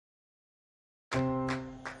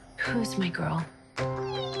Who's my girl?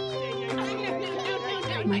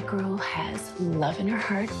 My girl has love in her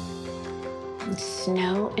heart, and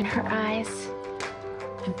snow in her eyes,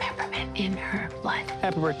 and peppermint in her blood.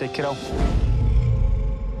 Happy birthday, kiddo.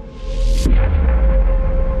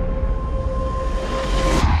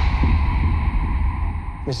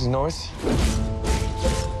 Mrs. North,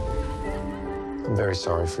 I'm very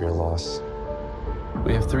sorry for your loss.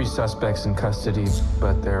 We have 3 suspects in custody,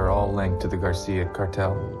 but they're all linked to the Garcia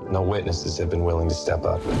cartel. No witnesses have been willing to step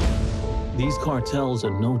up. These cartels are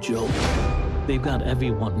no joke. They've got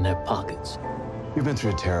everyone in their pockets. You've been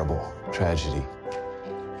through a terrible tragedy.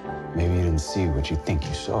 Maybe you didn't see what you think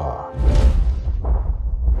you saw.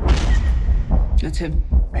 That's him.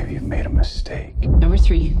 Maybe you've made a mistake. Number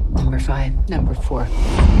 3, number 5, number 4.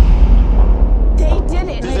 They did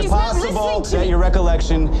it. Is it possible that your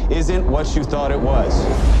recollection isn't what you thought it was?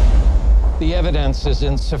 The evidence is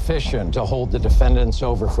insufficient to hold the defendants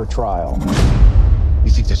over for trial. You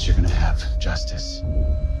think that you're gonna have justice?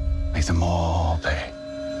 Make them all pay.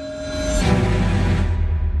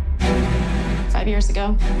 5 years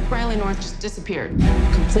ago, Riley North just disappeared.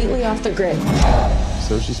 Completely off the grid.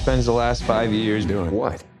 So she spends the last 5 years doing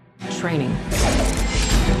what? Training.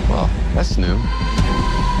 Well, that's new.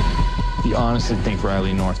 You honestly think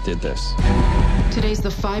Riley North did this? Today's the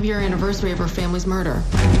 5-year anniversary of her family's murder.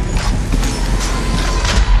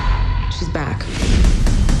 She's back.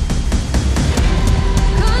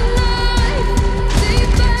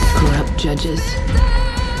 Corrupt judges,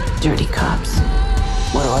 dirty cops.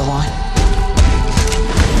 What do I want?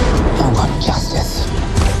 I want justice.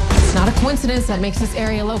 It's not a coincidence that makes this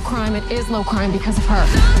area low crime. It is low crime because of her.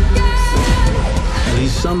 At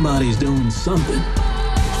least somebody's doing something.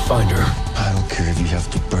 Find her. I don't care if you have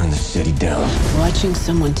to burn the city down. Watching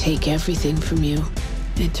someone take everything from you,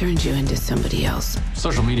 it turns you into somebody else.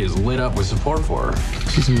 Social media is lit up with support for her.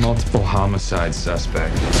 She's a multiple homicide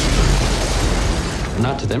suspect.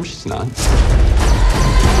 Not to them, she's not.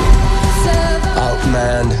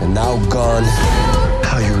 Outmanned and outgunned.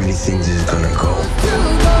 How you really think this is gonna go?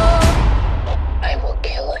 I will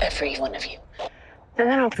kill every one of you. And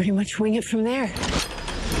then I'll pretty much wing it from there.